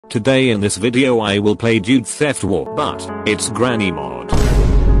Today in this video I will play Dude Theft War, but it's Granny mod.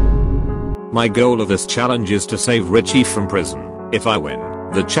 My goal of this challenge is to save Richie from prison. If I win,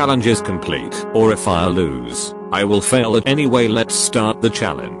 the challenge is complete, or if I lose, I will fail it. Anyway, let's start the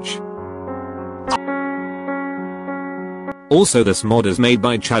challenge. Also, this mod is made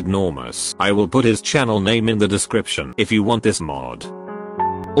by Chadnormous. I will put his channel name in the description if you want this mod.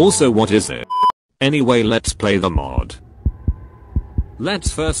 Also, what is it? Anyway, let's play the mod.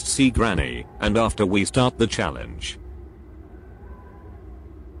 Let's first see Granny, and after we start the challenge.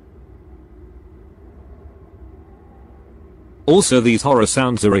 Also, these horror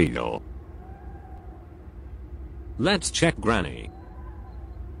sounds are real. Let's check Granny.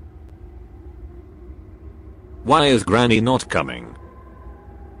 Why is Granny not coming?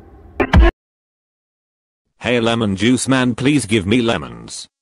 Hey lemon juice man, please give me lemons.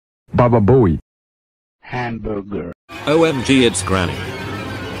 Baba Bowie. Hamburger. OMG, it's Granny.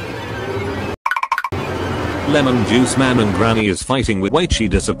 Lemon juice man and Granny is fighting with— wait, she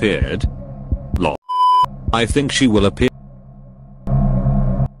disappeared? Lol. I think she will appear.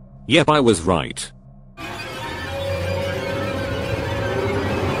 Yep, I was right.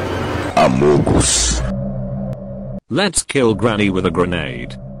 Amogus. Let's kill Granny with a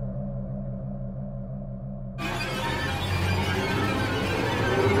grenade.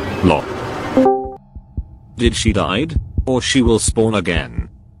 Lol. Did she died? Or she will spawn again?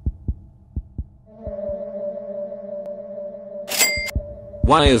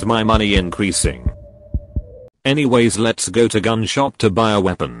 Why is my money increasing? Anyways, let's go to gun shop to buy a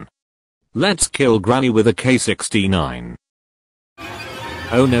weapon. Let's kill Granny with a K69.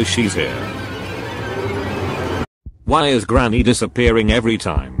 Oh no, she's here. Why is Granny disappearing every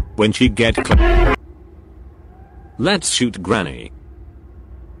time when she get clipped? Let's shoot Granny.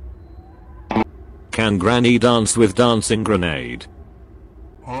 Can Granny dance with dancing grenade?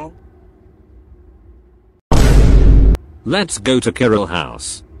 Huh? Let's go to Kirill's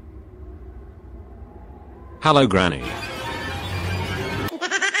house. Hello Granny.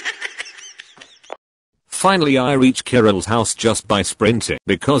 Finally I reach Kirill's house just by sprinting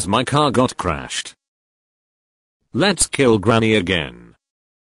because my car got crashed. Let's kill Granny again.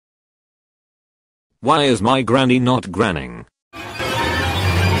 Why is my Granny not granning?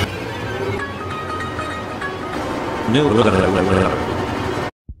 No.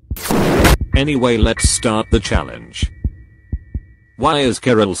 Anyway, let's start the challenge. Why is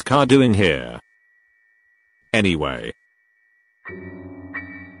Kirill's car doing here? Anyway.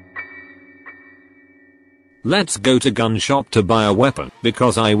 Let's go to gun shop to buy a weapon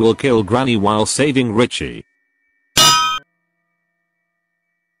because I will kill Granny while saving Richie.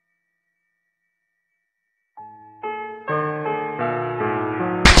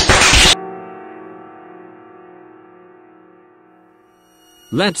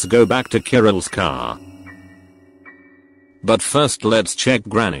 Let's go back to Kirill's car. But first let's check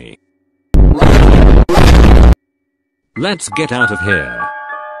Granny. Let's get out of here.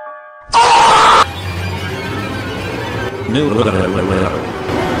 No.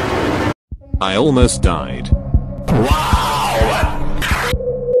 I almost died. Wow!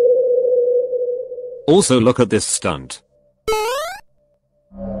 Also, look at this stunt.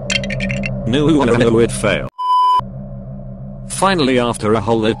 No, it failed. Finally, after a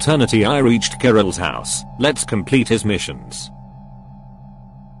whole eternity, I reached Kirill's house. Let's complete his missions.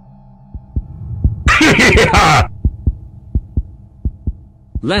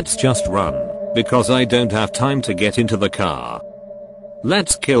 Let's just run, because I don't have time to get into the car.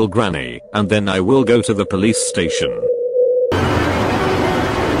 Let's kill Granny, and then I will go to the police station.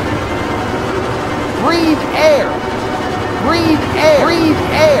 Breathe air! Breathe air! Breathe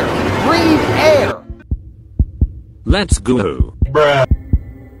air! Breathe air! Let's go. Bruh.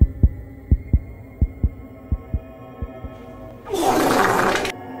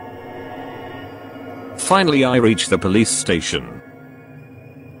 Finally I reach the police station.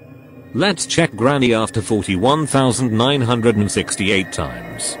 Let's check Granny after 41,968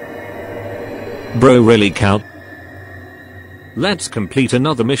 times. Bro, really count? Let's complete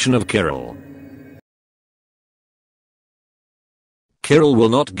another mission of Kirill. Kirill will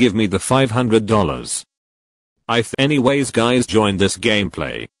not give me the $500. Anyways guys, join this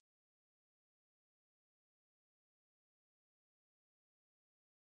gameplay.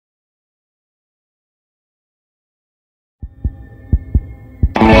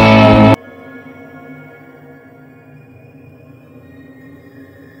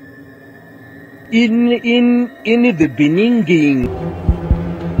 In the beginning.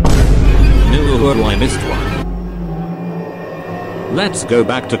 No, I missed one. Let's go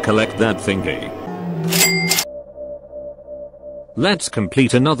back to collect that thingy. Let's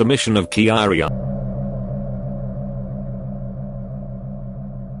complete another mission of Kiaria.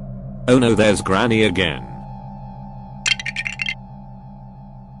 Oh no, there's Granny again.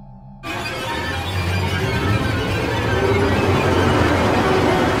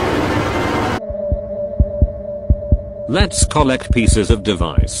 Let's collect pieces of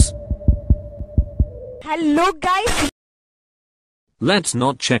device. Hello guys. Let's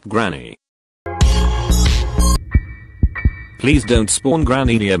not check Granny. Please don't spawn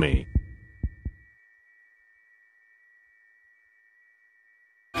Granny near me.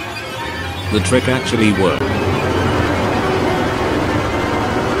 The trick actually worked.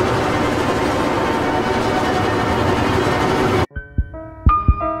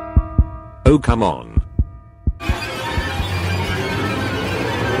 Oh come on.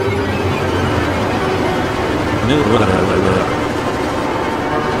 No.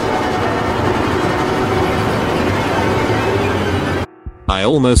 I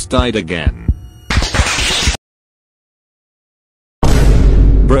almost died again.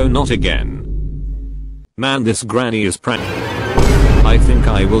 Bro, not again. Man, this Granny is prank. I think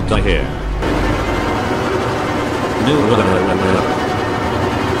I will die here. No.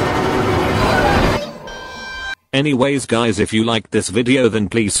 Anyways guys, if you liked this video then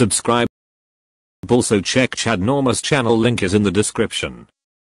please subscribe. Also check Chadnormous channel, link is in the description.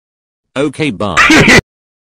 Okay, bye.